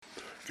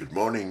Good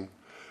morning.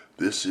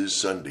 This is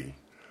Sunday,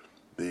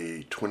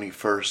 the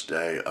 21st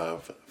day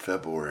of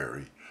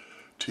February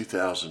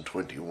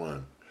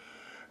 2021,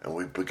 and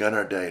we've begun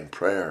our day in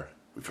prayer.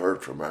 We've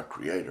heard from our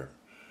Creator,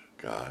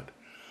 God,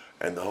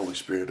 and the Holy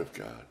Spirit of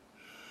God.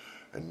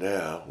 And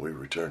now we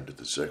return to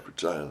the sacred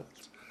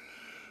silence,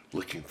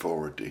 looking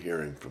forward to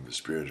hearing from the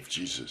Spirit of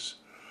Jesus,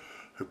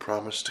 who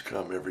promised to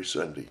come every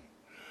Sunday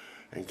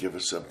and give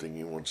us something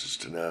He wants us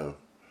to know.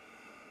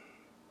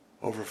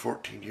 Over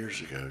 14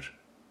 years ago,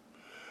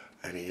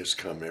 and He has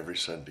come every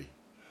Sunday.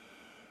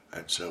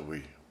 And so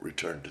we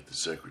return to the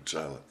sacred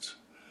silence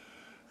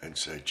and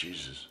say,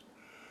 Jesus,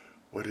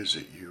 what is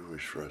it you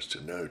wish for us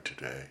to know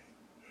today?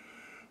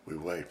 We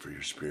wait for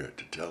your Spirit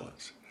to tell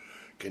us,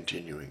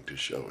 continuing to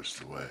show us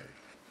the way.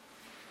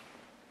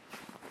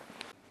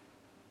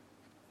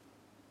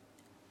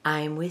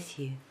 I am with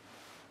you.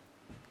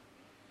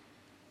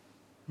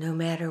 No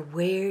matter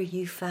where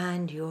you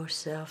find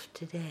yourself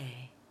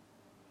today,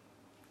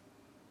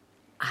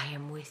 I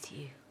am with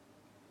you.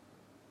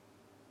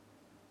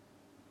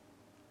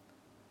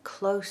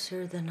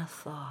 Closer than a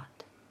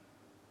thought,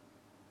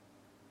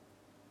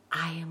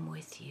 I am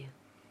with you,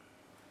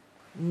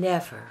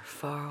 never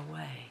far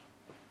away.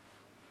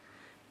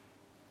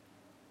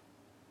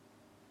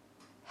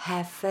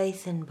 Have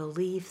faith and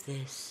believe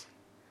this,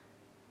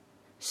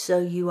 so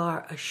you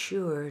are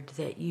assured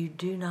that you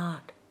do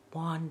not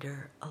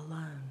wander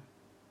alone.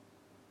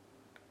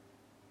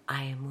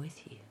 I am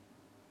with you.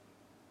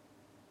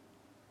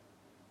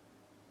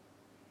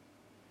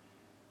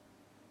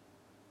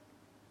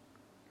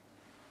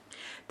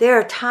 There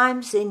are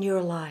times in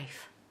your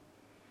life,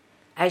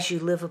 as you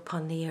live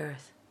upon the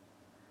earth,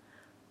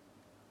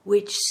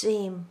 which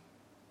seem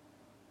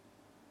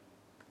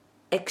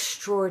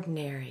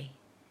extraordinary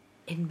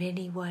in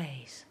many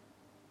ways.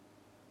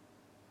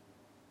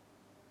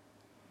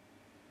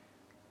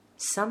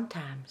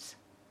 Sometimes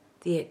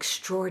the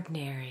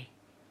extraordinary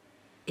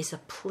is a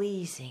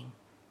pleasing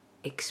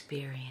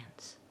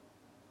experience.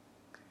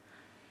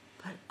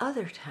 But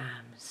other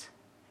times,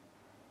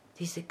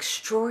 these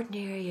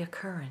extraordinary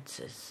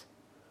occurrences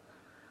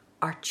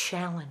are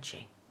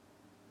challenging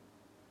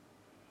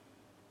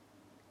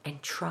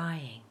and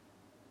trying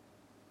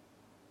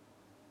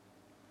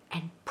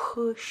and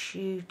push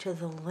you to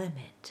the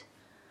limit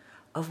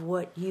of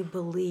what you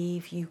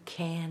believe you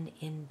can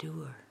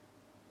endure.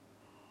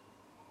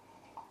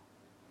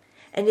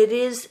 And it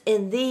is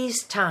in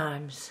these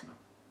times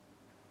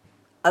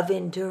of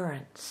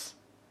endurance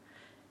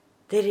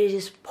that it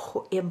is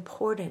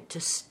important to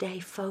stay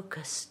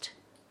focused.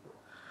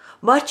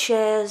 Much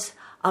as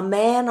a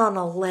man on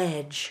a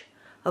ledge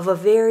of a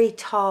very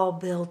tall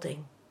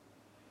building.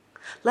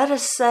 Let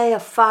us say a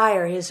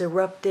fire has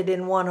erupted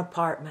in one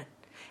apartment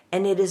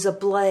and it is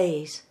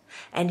ablaze,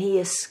 and he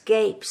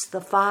escapes the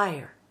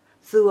fire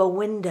through a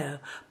window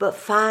but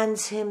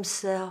finds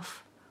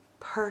himself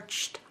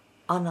perched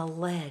on a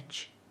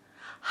ledge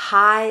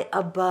high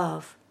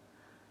above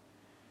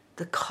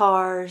the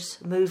cars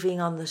moving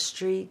on the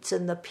streets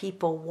and the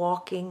people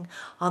walking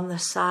on the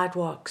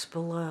sidewalks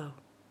below.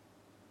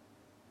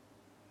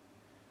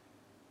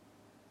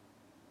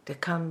 There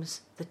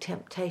comes the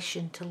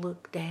temptation to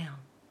look down,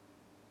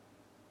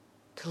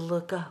 to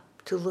look up,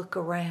 to look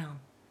around.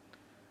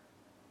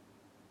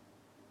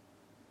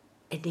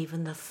 And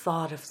even the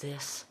thought of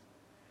this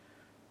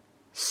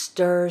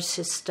stirs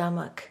his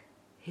stomach.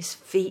 His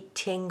feet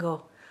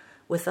tingle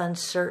with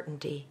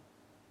uncertainty.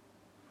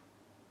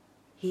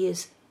 He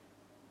is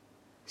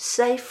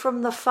safe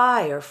from the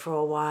fire for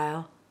a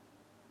while,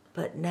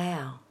 but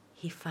now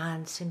he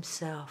finds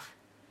himself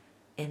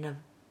in a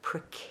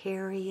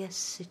precarious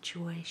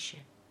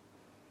situation.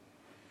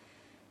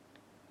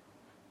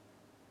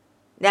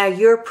 Now,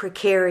 your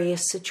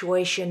precarious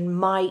situation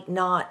might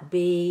not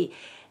be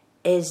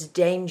as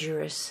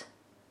dangerous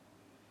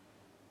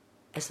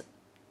as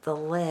the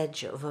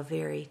ledge of a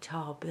very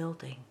tall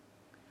building.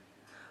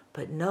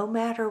 But no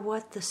matter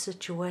what the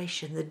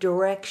situation, the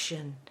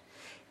direction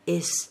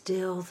is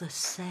still the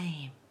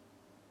same.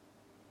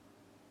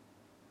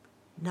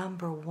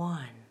 Number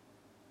one,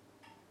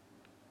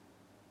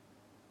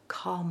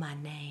 call my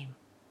name.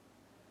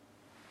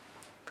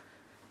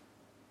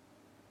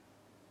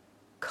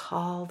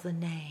 Call the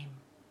name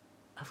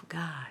of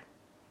God.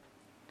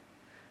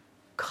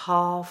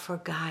 Call for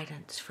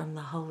guidance from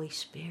the Holy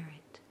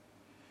Spirit.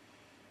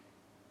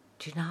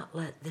 Do not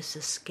let this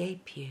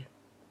escape you,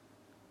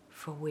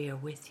 for we are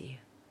with you.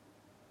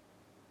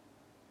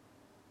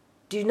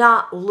 Do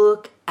not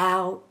look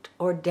out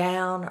or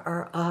down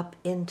or up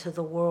into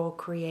the world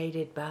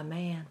created by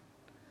man,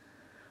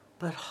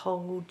 but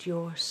hold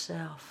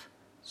yourself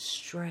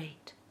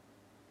straight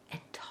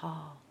and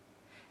tall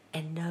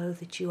and know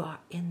that you are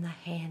in the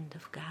hand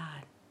of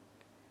God.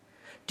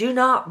 Do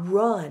not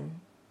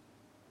run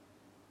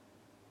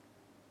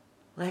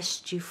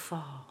lest you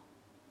fall.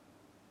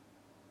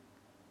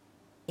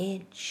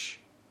 Inch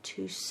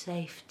to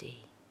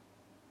safety,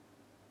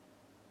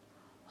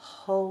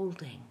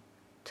 holding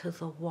to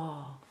the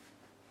wall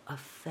of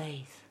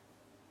faith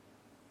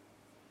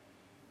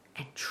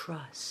and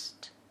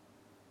trust,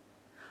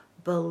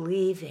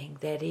 believing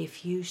that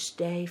if you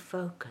stay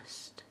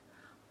focused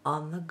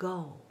on the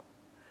goal,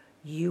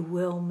 you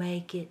will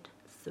make it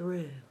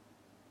through.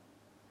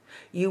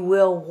 You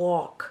will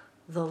walk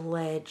the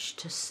ledge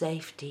to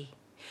safety.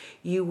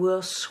 You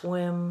will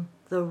swim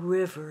the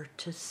river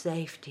to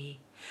safety.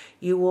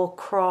 You will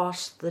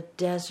cross the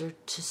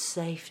desert to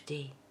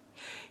safety.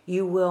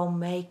 You will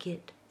make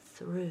it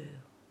through.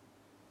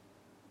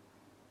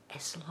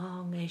 As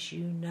long as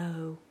you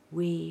know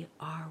we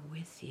are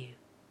with you.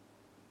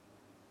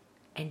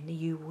 And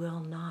you will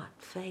not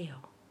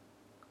fail.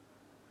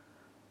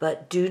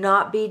 But do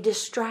not be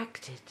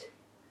distracted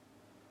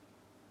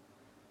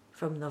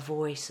from the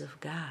voice of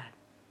God.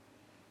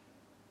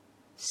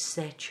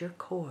 Set your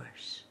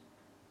course.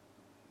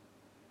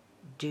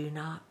 Do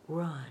not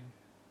run.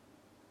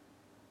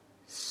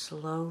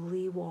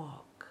 Slowly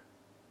walk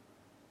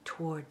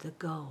toward the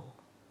goal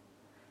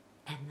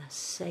and the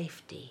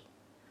safety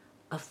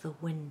of the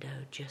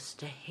window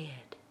just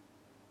ahead.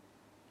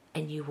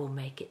 And you will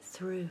make it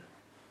through.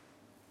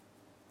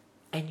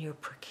 And your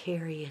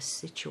precarious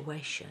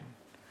situation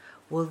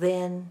will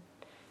then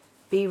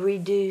be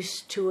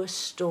reduced to a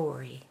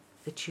story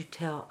that you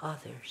tell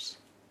others.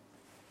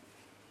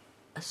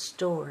 A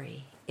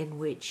story in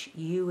which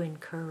you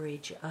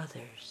encourage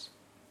others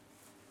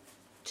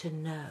to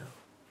know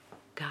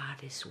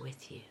God is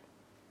with you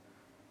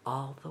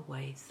all the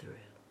way through.